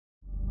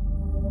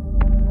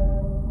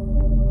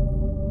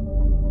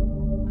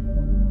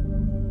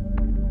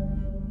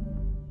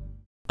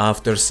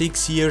After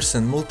 6 years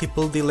and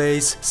multiple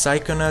delays,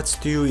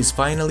 Psychonauts 2 is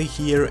finally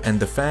here and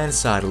the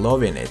fans are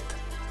loving it.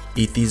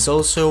 It is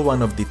also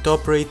one of the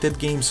top rated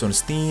games on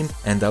Steam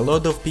and a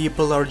lot of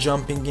people are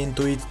jumping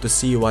into it to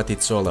see what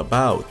it's all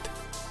about.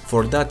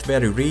 For that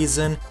very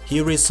reason,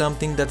 here is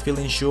something that will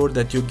ensure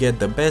that you get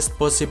the best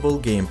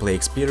possible gameplay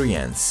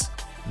experience.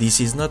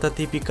 This is not a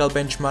typical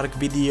benchmark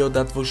video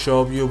that will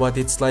show you what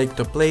it's like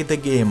to play the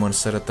game on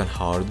certain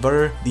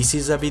hardware. This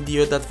is a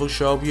video that will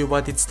show you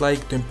what it's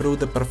like to improve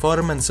the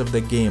performance of the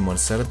game on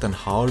certain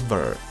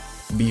hardware.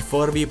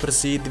 Before we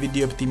proceed with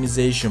the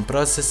optimization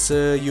process,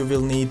 you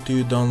will need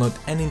to download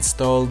and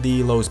install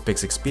the low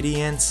specs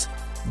experience.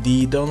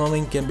 The download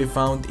link can be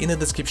found in the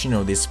description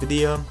of this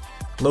video.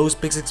 Low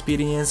Specs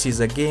Experience is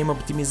a game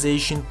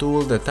optimization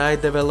tool that I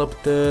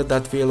developed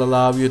that will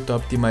allow you to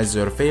optimize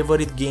your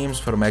favorite games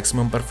for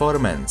maximum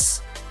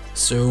performance.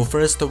 So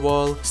first of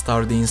all,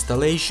 start the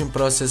installation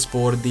process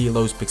for the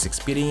Low Specs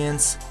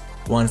Experience.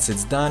 Once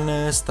it's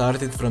done,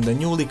 start it from the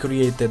newly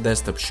created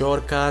desktop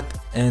shortcut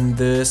and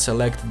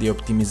select the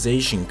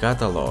optimization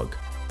catalog.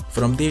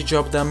 From this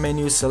drop down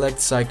menu, select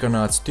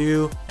Psychonauts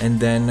 2 and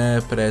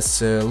then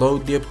press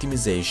load the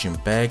optimization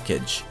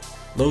package.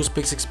 Low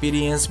Specs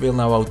Experience will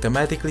now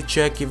automatically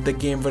check if the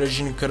game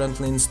version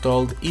currently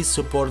installed is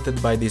supported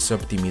by this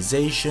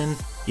optimization.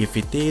 If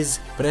it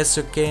is, press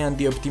OK and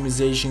the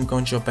optimization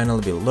control panel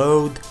will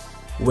load.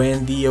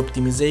 When the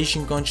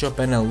optimization control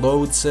panel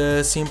loads,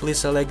 simply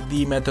select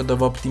the method of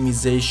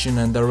optimization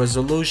and the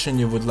resolution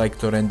you would like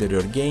to render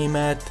your game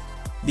at.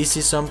 This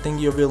is something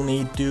you will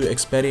need to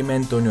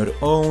experiment on your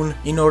own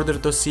in order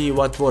to see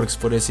what works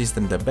for your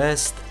system the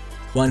best.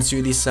 Once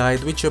you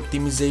decide which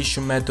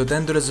optimization method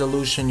and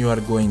resolution you are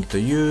going to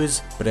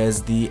use, press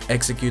the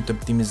execute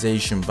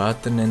optimization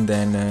button and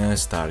then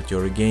start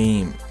your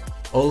game.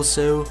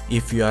 Also,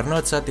 if you are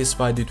not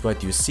satisfied with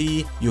what you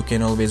see, you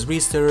can always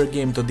restore your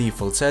game to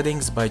default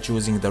settings by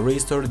choosing the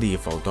restore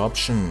default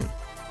option.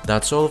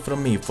 That's all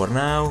from me for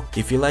now.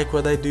 If you like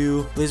what I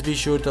do, please be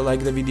sure to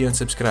like the video and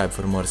subscribe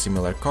for more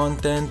similar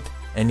content.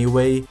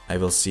 Anyway, I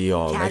will see you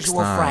all next time.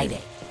 Casual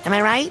Friday. Am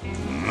I right?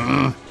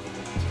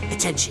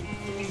 Attention.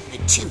 The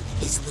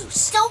tooth is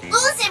loose. Don't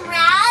lose him,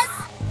 Raz!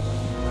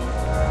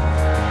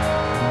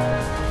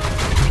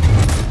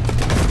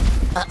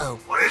 Uh-oh.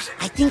 What is it?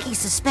 I think he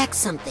suspects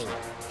something.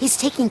 He's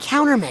taking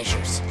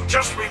countermeasures.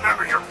 Just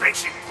remember your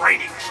basic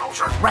training,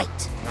 soldier.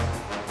 Right.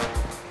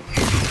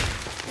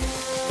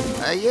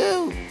 Are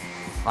you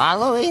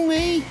following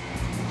me?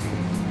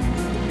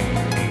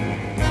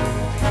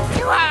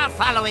 You are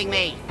following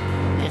me.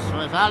 This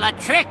was all a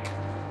trick.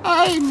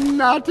 I'm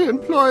not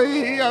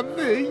Employee of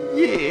the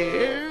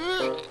Year.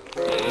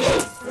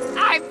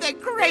 I'm the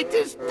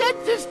greatest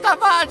dentist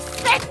of our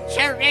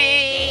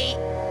century.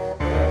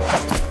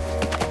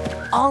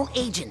 All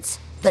agents,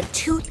 the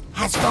tooth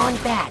has gone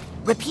bad.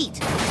 Repeat,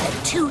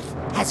 the tooth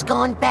has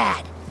gone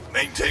bad.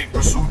 Maintain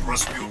pursuit,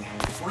 Rasputin.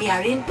 We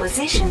are in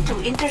position to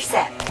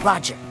intercept.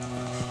 Roger.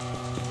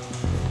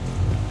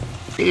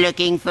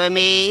 Looking for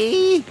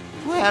me?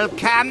 Well,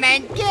 come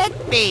and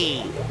get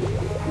me.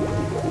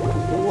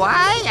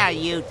 Why are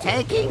you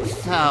taking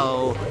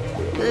so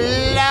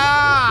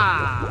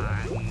long?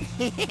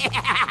 I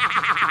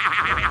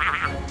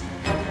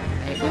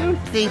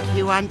don't think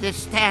you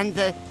understand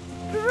the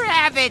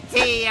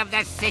gravity of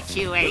the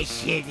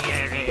situation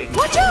you're in.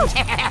 Watch out!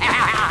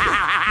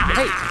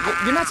 Hey,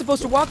 you're not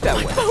supposed to walk that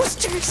way.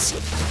 Posters!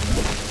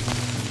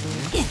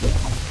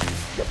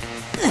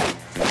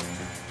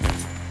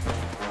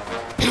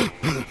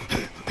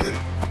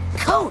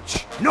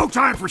 Coach! No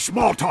time for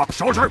small talk,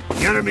 soldier.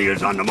 The enemy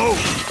is on the move.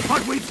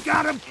 But we've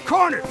got him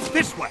cornered.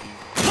 This way.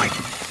 Right.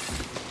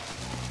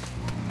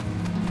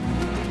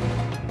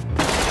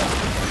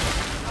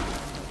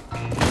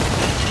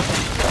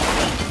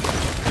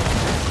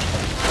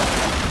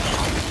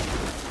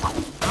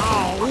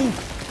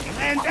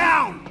 Man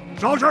down!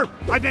 Soldier,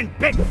 I've been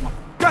bit!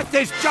 Get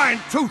this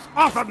giant tooth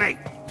off of me!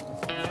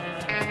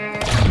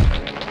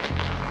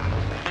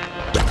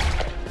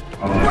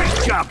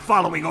 Great job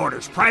following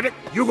orders, Private.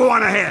 You go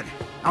on ahead.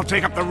 I'll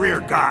take up the rear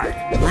guard.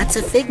 Lots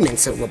of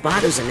figments of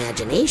Lobato's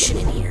imagination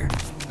in here.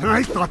 And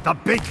I thought the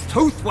big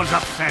tooth was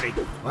upsetting.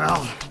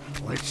 Well,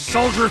 let's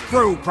soldier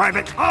through,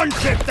 Private.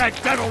 Unzip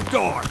that dental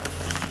door!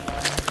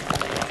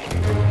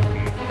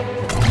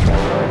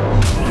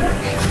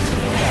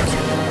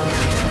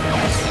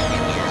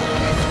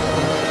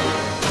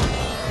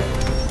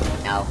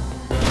 No.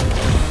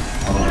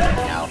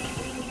 No.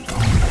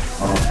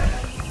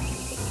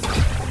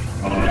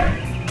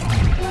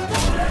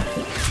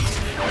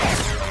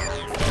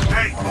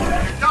 Hey,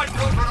 you're done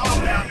goofing off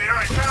down there.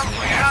 I found a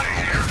way out of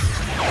here.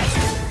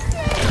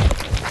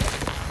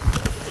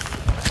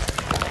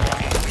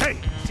 Hey,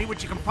 see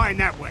what you can find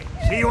that way.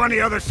 See you on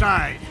the other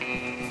side.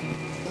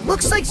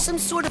 Looks like some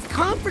sort of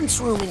conference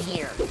room in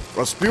here.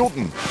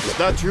 Rasputin, is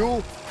that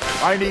you?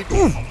 I need...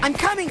 I'm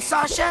coming,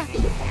 Sasha!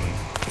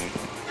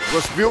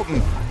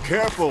 Rasputin,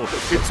 careful,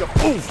 it's a...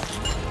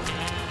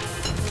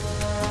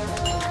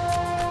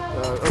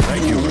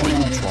 Thank you. Were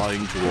you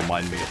trying to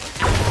remind me of